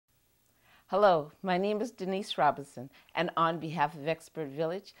Hello, my name is Denise Robinson, and on behalf of Expert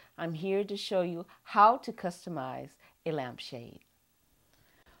Village, I'm here to show you how to customize a lampshade.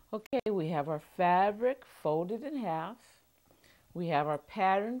 Okay, we have our fabric folded in half. We have our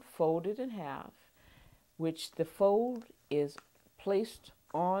pattern folded in half, which the fold is placed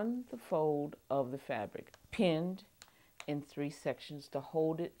on the fold of the fabric, pinned in 3 sections to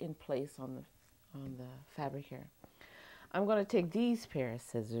hold it in place on the fabric here. I'm going to take these pair of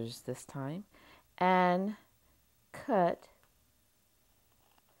scissors this time and cut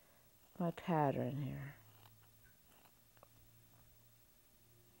my pattern here.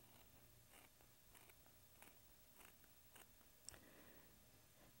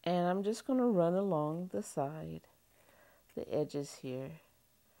 And I'm just going to run along the side, the edges here,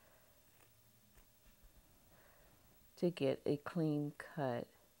 to get a clean cut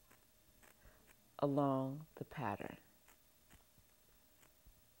along the pattern.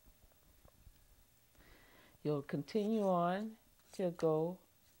 You'll continue on to go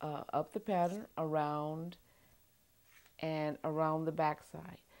up the pattern around and around the back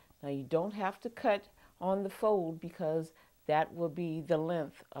side. Now you don't have to cut on the fold because that will be the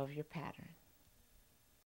length of your pattern.